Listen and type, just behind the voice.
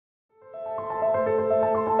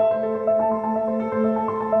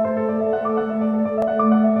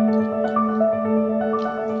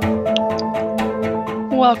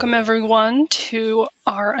Welcome everyone to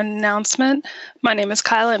our announcement. My name is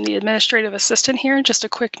Kyle. I'm the administrative assistant here. Just a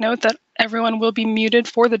quick note that everyone will be muted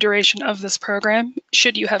for the duration of this program.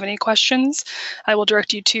 Should you have any questions, I will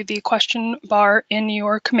direct you to the question bar in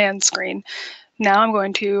your command screen. Now I'm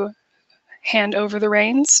going to hand over the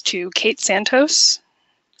reins to Kate Santos.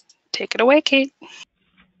 Take it away, Kate.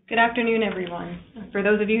 Good afternoon, everyone. For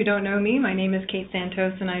those of you who don't know me, my name is Kate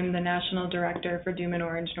Santos, and I'm the National Director for Dümmen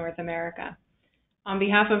Orange North America. On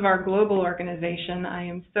behalf of our global organization, I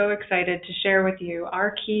am so excited to share with you,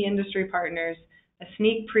 our key industry partners, a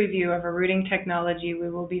sneak preview of a routing technology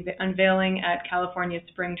we will be unveiling at California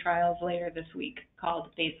Spring Trials later this week,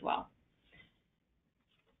 called Basewell.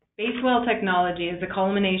 Basewell technology is a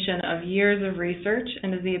culmination of years of research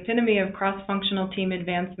and is the epitome of cross-functional team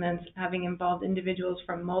advancements, having involved individuals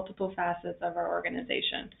from multiple facets of our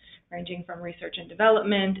organization, ranging from research and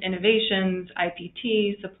development, innovations,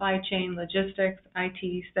 IPT, supply chain, logistics,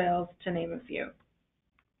 IT, sales, to name a few.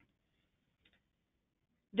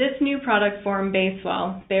 This new product form,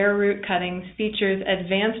 Basewell, bare root cuttings, features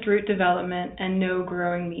advanced root development and no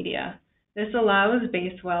growing media. This allows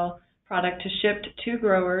Basewell product to ship to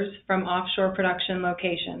growers from offshore production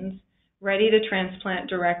locations, ready to transplant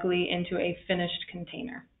directly into a finished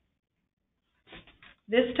container.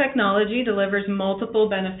 This technology delivers multiple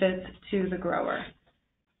benefits to the grower.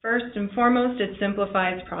 First and foremost, it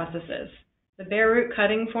simplifies processes. The bare root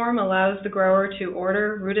cutting form allows the grower to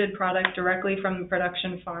order rooted product directly from the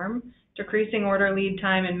production farm, decreasing order lead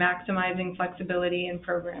time and maximizing flexibility in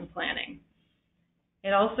program planning.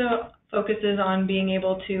 It also focuses on being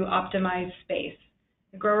able to optimize space.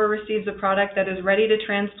 The grower receives a product that is ready to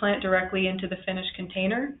transplant directly into the finished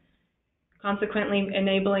container, consequently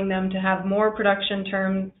enabling them to have more production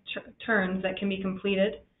turns that can be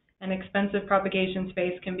completed, and expensive propagation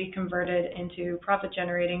space can be converted into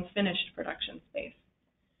profit-generating finished production space.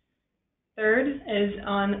 Third is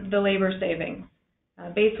on the labor savings.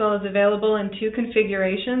 Basewell is available in two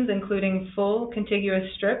configurations, including full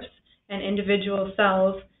contiguous strips and individual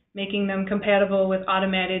cells, making them compatible with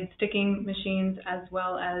automated sticking machines as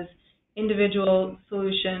well as individual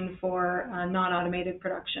solution for non-automated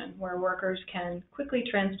production, where workers can quickly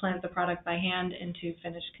transplant the product by hand into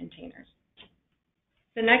finished containers.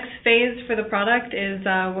 The next phase for the product is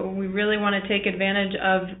we really want to take advantage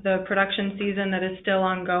of the production season that is still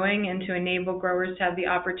ongoing and to enable growers to have the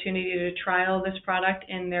opportunity to trial this product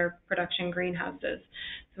in their production greenhouses.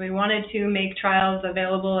 So we wanted to make trials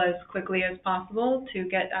available as quickly as possible to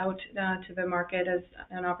get out to the market as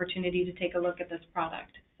an opportunity to take a look at this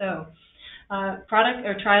product. So product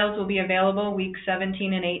or trials will be available weeks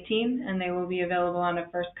 17 and 18, and they will be available on a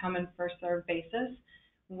first come and first served basis.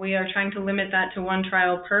 We are trying to limit that to one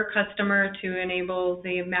trial per customer to enable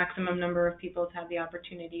the maximum number of people to have the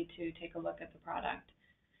opportunity to take a look at the product.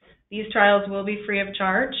 These trials will be free of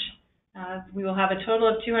charge. We will have a total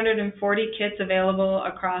of 240 kits available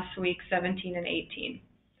across weeks 17 and 18.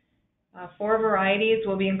 4 varieties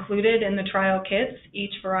will be included in the trial kits,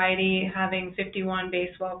 each variety having 51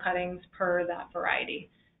 Basewell cuttings per that variety.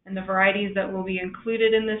 And the varieties that will be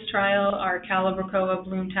included in this trial are Calibracoa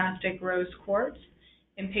Bloomtastic Rose Quartz,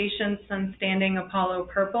 Impatience Sunstanding Apollo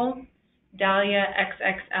Purple, Dahlia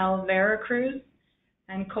XXL Veracruz,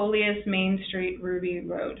 and Coleus Main Street Ruby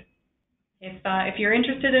Road. If you're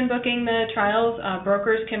interested in booking the trials,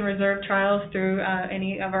 brokers can reserve trials through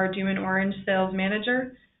any of our Dümmen Orange sales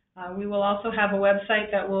manager. We will also have a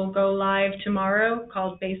website that will go live tomorrow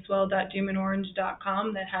called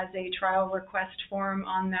basewell.dümmenorange.com that has a trial request form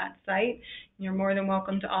on that site. You're more than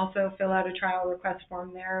welcome to also fill out a trial request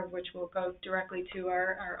form there, which will go directly to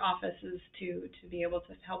our offices to be able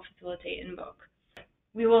to help facilitate and book.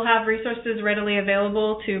 We will have resources readily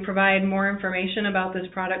available to provide more information about this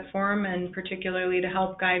product form and particularly to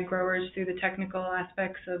help guide growers through the technical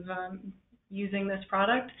aspects of using this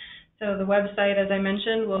product. So the website, as I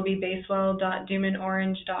mentioned, will be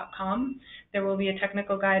basewell.dümmenorange.com. There will be a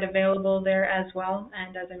technical guide available there as well,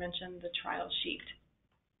 and as I mentioned, the trial sheet.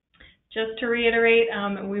 Just to reiterate,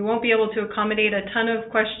 we won't be able to accommodate a ton of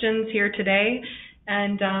questions here today,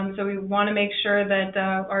 and so we want to make sure that,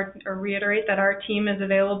 or reiterate that our team is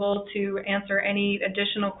available to answer any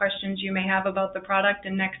additional questions you may have about the product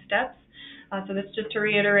and next steps. So that's just to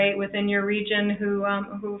reiterate within your region who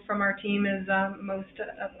from our team is most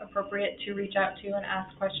appropriate to reach out to and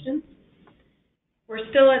ask questions. We're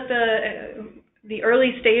still at the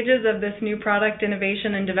early stages of this new product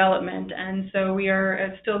innovation and development, and so we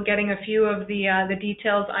are still getting a few of the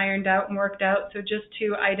details ironed out and worked out. So just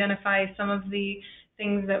to identify some of the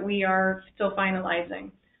things that we are still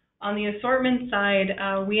finalizing. On the assortment side,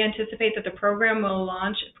 we anticipate that the program will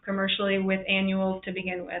launch commercially with annuals to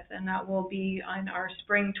begin with, and that will be on our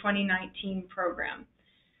spring 2019 program.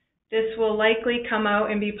 This will likely come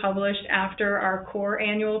out and be published after our core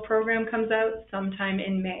annual program comes out sometime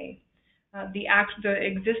in May. The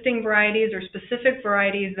existing varieties or specific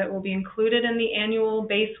varieties that will be included in the annual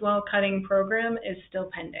Basewell cutting program is still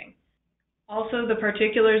pending. Also, the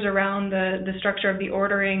particulars around the structure of the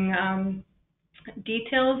ordering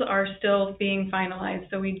details are still being finalized,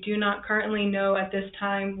 so we do not currently know at this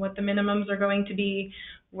time what the minimums are going to be,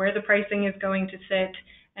 where the pricing is going to sit,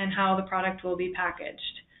 and how the product will be packaged.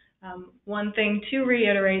 One thing to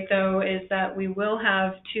reiterate, though, is that we will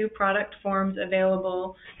have 2 product forms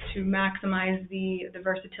available to maximize the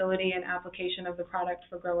versatility and application of the product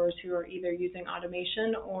for growers who are either using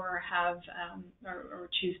automation or have or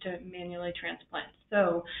choose to manually transplant.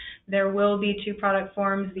 So there will be 2 product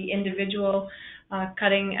forms: the individual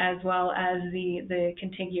cutting as well as the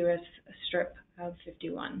contiguous strip of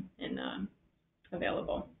 51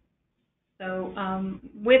 available. So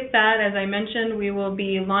with that, as I mentioned, we will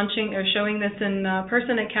be launching or showing this in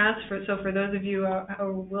person at CAS. So for those of you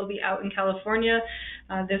who will be out in California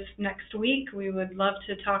this next week, we would love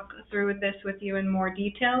to talk through this with you in more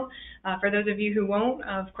detail. For those of you who won't,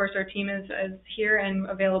 of course, our team is here and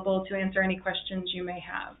available to answer any questions you may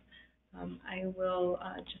have. I will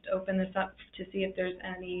just open this up to see if there's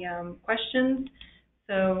any questions.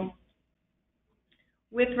 So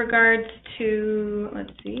with regards to, let's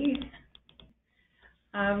see.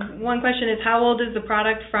 One question is, how old is the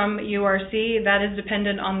product from URC? That is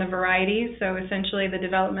dependent on the variety, so essentially the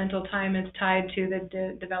developmental time is tied to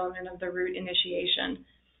the development of the root initiation.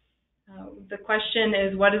 The question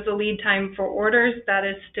is, what is the lead time for orders? That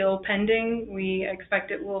is still pending. We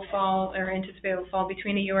expect it will fall, or anticipate it will fall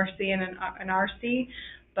between a URC and an RC,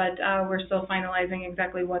 but we're still finalizing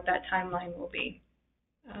exactly what that timeline will be.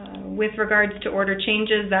 With regards to order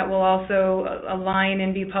changes, that will also align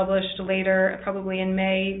and be published later, probably in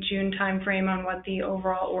May, June timeframe, on what the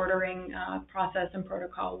overall ordering process and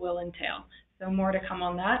protocol will entail. So more to come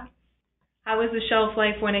on that. How is the shelf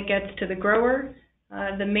life when it gets to the grower?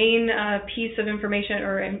 The main piece of information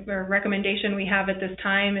or recommendation we have at this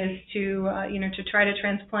time is to try to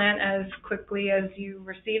transplant as quickly as you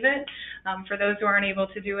receive it. For those who aren't able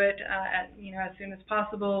to do it as soon as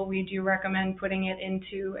possible, we do recommend putting it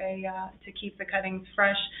into to keep the cuttings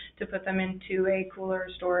fresh, to put them into a cooler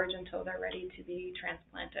storage until they're ready to be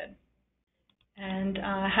transplanted. And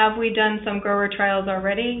have we done some grower trials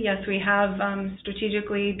already? Yes, we have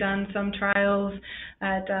strategically done some trials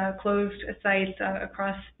at closed sites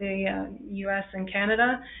across the U.S. and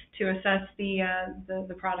Canada to assess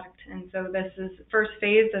the product. And so this is first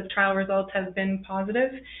phase. The trial results have been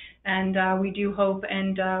positive, and we do hope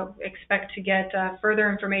and expect to get further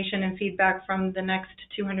information and feedback from the next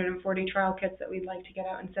 240 trial kits that we'd like to get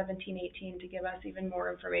out in 17-18 to give us even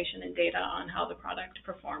more information and data on how the product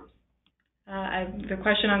performs. The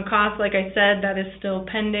question on cost, like I said, that is still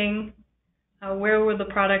pending. Where will the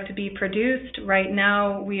product be produced? Right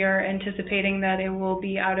now, we are anticipating that it will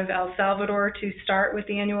be out of El Salvador to start with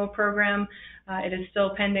the annual program. It is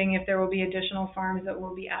still pending if there will be additional farms that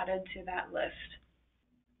will be added to that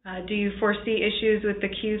list. Do you foresee issues with the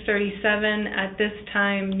Q37? At this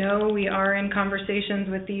time, no. We are in conversations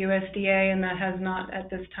with the USDA, and that has not at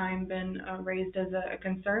this time been raised as a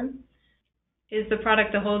concern. Is the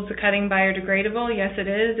product that holds the cutting biodegradable? Yes, it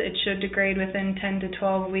is. It should degrade within 10 to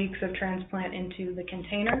 12 weeks of transplant into the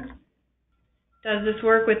container. Does this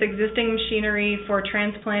work with existing machinery for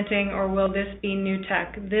transplanting, or will this be new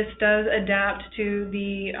tech? This does adapt to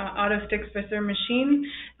the auto stick splitter machine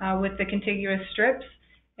with the contiguous strips,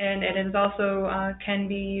 and it is also can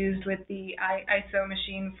be used with the ISO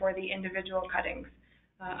machine for the individual cuttings.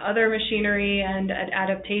 Other machinery and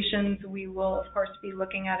adaptations we will, of course, be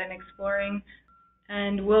looking at and exploring.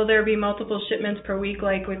 And will there be multiple shipments per week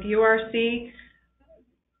like with URC?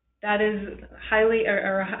 That is highly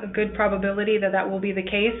or a good probability that will be the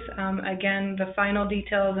case. Again, the final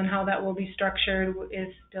details and how that will be structured is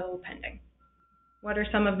still pending. What are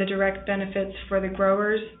some of the direct benefits for the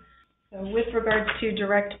growers? So with regards to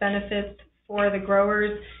direct benefits for the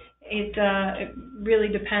growers, it really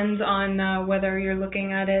depends on whether you're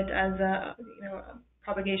looking at it as a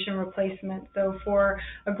propagation replacement. So for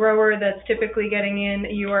a grower that's typically getting in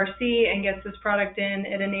URC and gets this product in,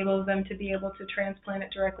 it enables them to be able to transplant it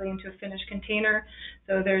directly into a finished container.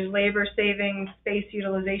 So there's labor savings, space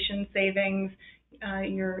utilization savings,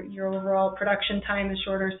 your overall production time is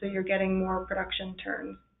shorter, so you're getting more production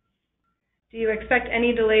turns. Do you expect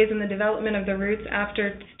any delays in the development of the roots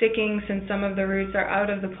after sticking, since some of the roots are out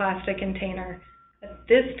of the plastic container?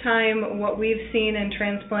 This time, what we've seen in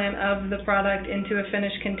transplant of the product into a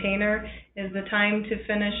finished container is the time to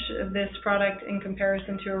finish this product in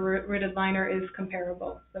comparison to a rooted liner is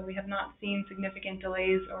comparable. So we have not seen significant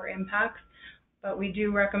delays or impacts, but we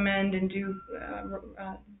do recommend and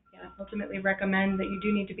ultimately recommend that you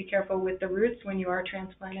do need to be careful with the roots when you are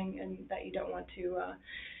transplanting, and that you don't want to,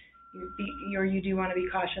 you do want to be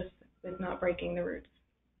cautious with not breaking the roots.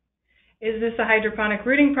 Is this a hydroponic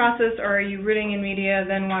rooting process, or are you rooting in media,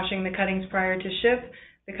 then washing the cuttings prior to ship?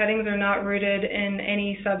 The cuttings are not rooted in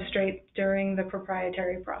any substrate during the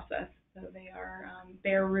proprietary process, so they are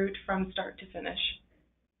bare root from start to finish.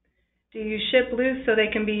 Do you ship loose so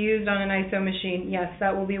they can be used on an ISO machine? Yes,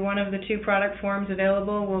 that will be one of the two product forms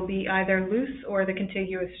available, will be either loose or the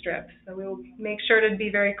contiguous strip. So we will make sure to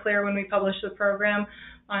be very clear when we publish the program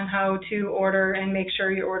on how to order and make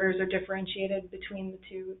sure your orders are differentiated between the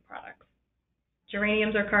two products.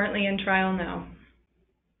 Geraniums are currently in trial now.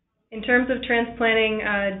 In terms of transplanting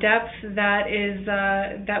depth,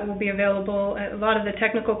 that will be available. A lot of the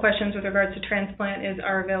technical questions with regards to transplant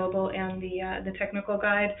are available in the technical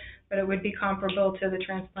guide, but it would be comparable to the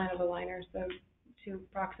transplant of a liner, so to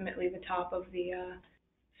approximately the top of the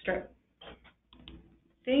strip. I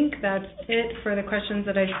think that's it for the questions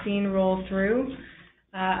that I've seen roll through.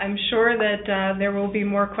 I'm sure that there will be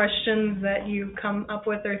more questions that you come up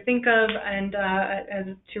with or think of, and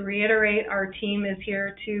to reiterate, our team is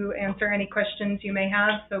here to answer any questions you may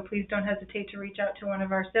have, so please don't hesitate to reach out to one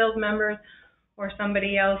of our sales members or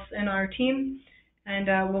somebody else in our team,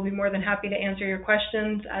 and we'll be more than happy to answer your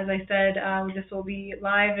questions. As I said, this will be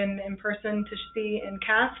live and in person to see and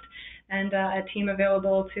cast, and a team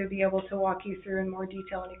available to be able to walk you through in more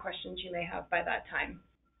detail any questions you may have by that time.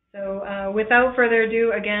 So without further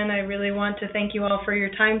ado, again, I really want to thank you all for your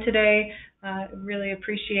time today. Really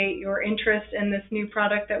appreciate your interest in this new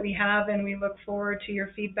product that we have, and we look forward to your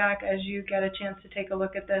feedback as you get a chance to take a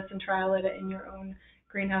look at this and trial it in your own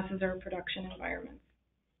greenhouses or production environments.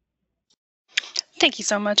 Thank you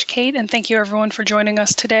so much, Kate, and thank you everyone for joining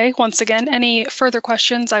us today. Once again, any further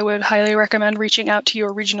questions, I would highly recommend reaching out to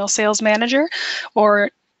your regional sales manager or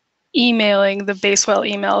emailing the Basewell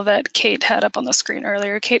email that Kate had up on the screen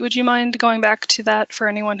earlier. Kate, would you mind going back to that for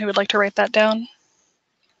anyone who would like to write that down?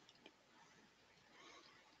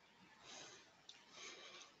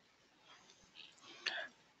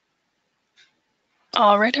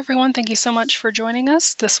 All right, everyone, thank you so much for joining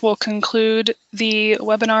us. This will conclude the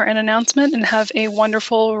webinar and announcement, and have a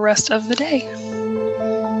wonderful rest of the day.